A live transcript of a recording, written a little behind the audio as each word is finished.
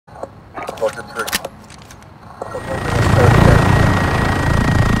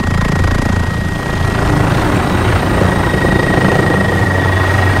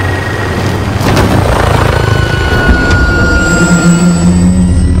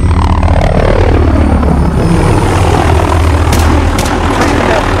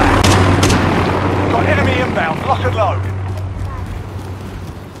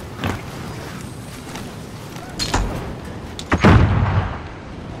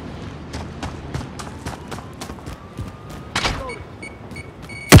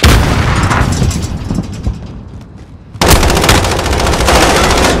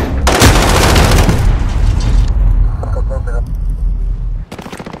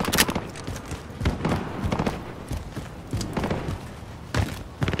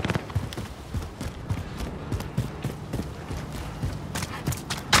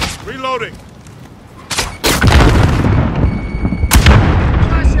Reloading.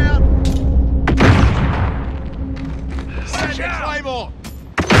 Flash out. Flash out. Claymore.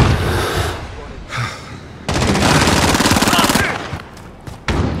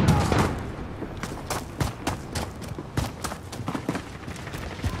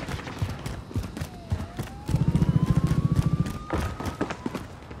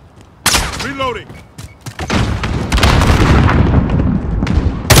 Reloading.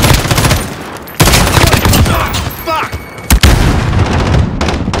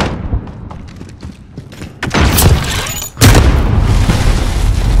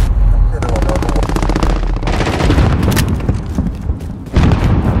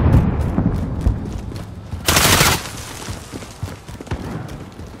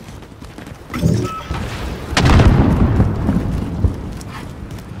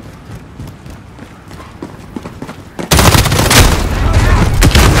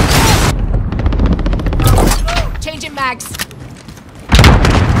 Changing mags.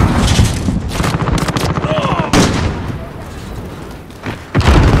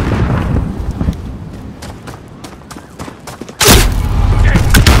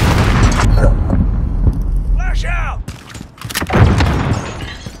 Flash out.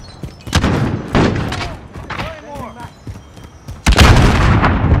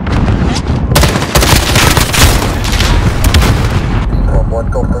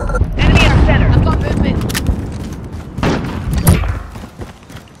 Enemy our center. I've got movement.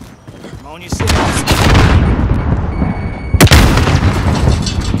 Come on, you sit.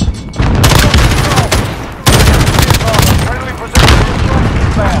 Friendly position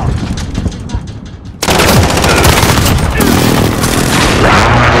inbound.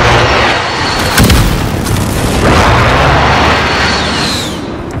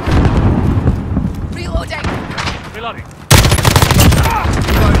 Reloading. Reloading.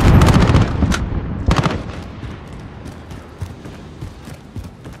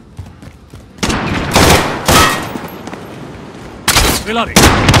 Reloading.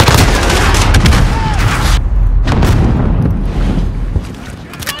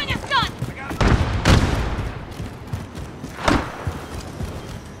 Throwing a gun.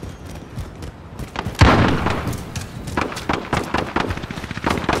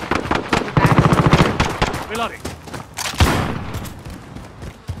 Reloading.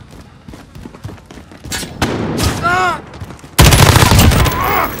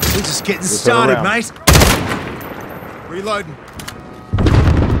 We're just getting started, mate. Reloading.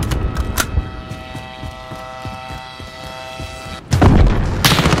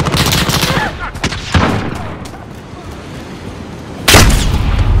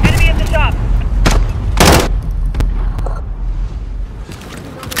 Enemy at the shop.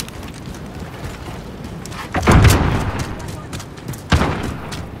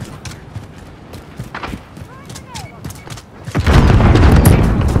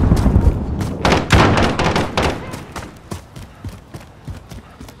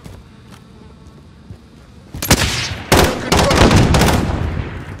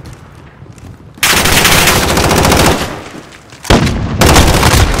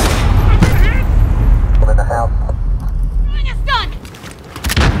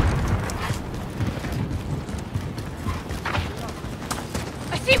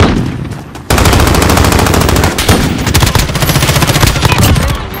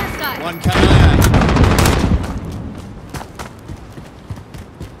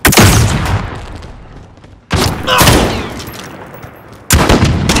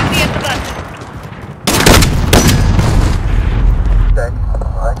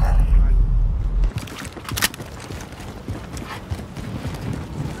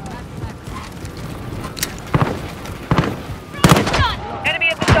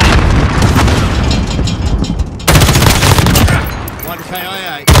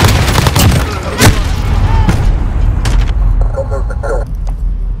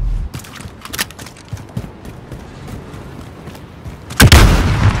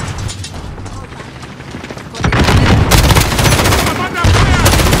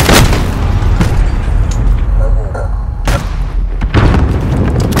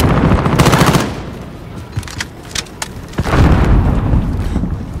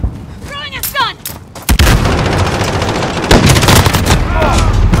 Throwing a stun!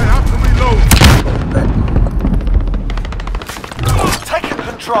 Taking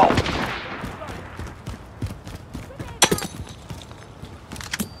control.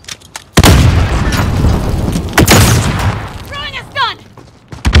 Throwing a stun!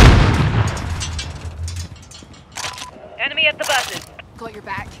 Enemy at the buses. Got your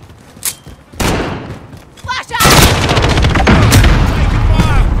back. Flash out!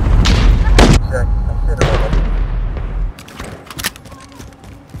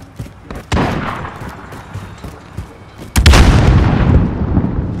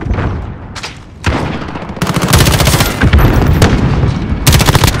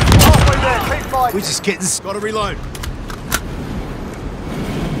 Halfway there, keep fighting. We're just getting... Gotta reload.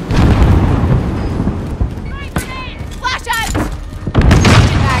 Flash out!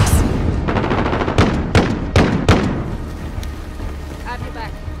 Changing bags. Have your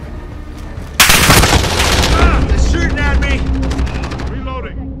back. They're shooting at me!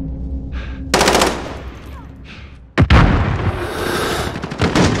 Reloading.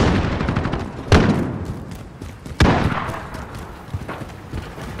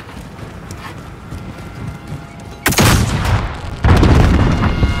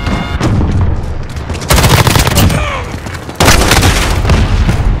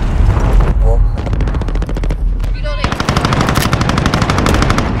 Reloading.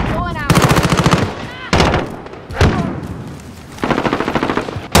 Going out.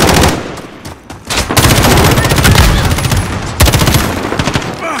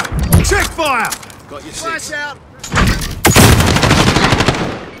 Check fire! Got your flash out!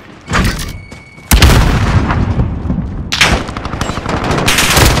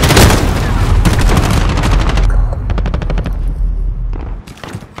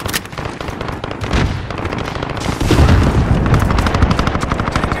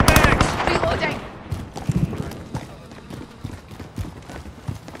 Reloading.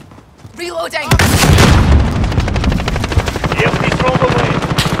 Reloading. Yep, he's rolled away.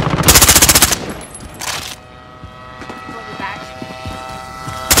 Got your back.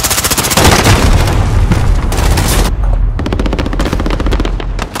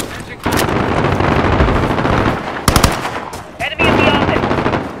 Enemy in the office.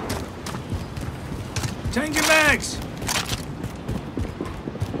 Changing bags!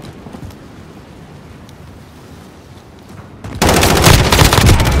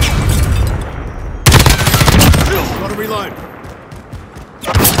 Gotta reload.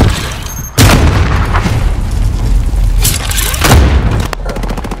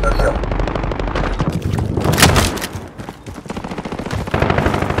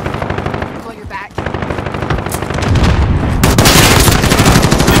 Got your back.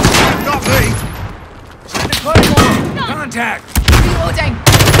 Got me! Send a claymore! Contact! Reloading.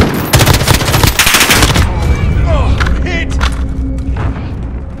 Oh, hit!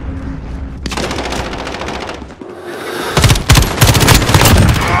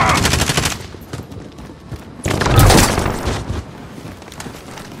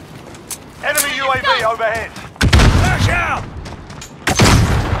 Enemy UAV overhead. Flash out!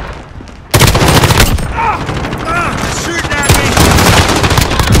 Shooting at me!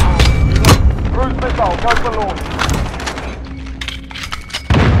 Cruise missile, go for launch.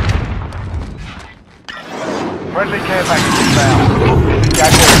 Friendly care package inbound.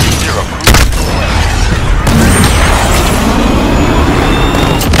 Gas 0.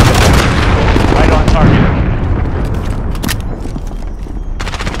 Right on target.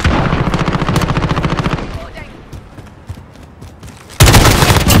 Reloading.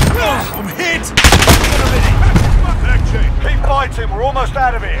 I'm hit! Keep fighting, we're almost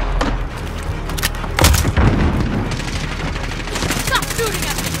out of here. Stop shooting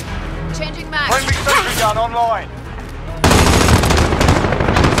at me. Changing mag. Friendly sentry gun online.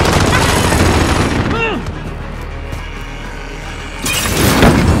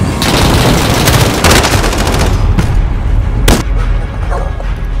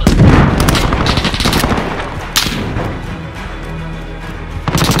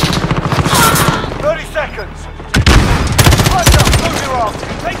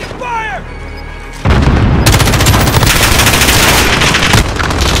 Taking fire!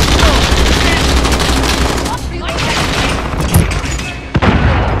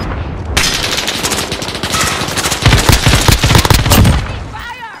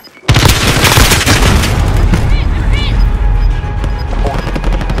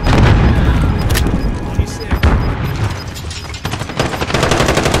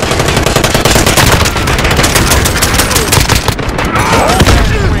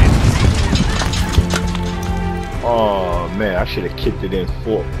 I should have kicked it in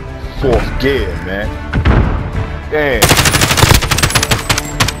fourth gear, man. Damn.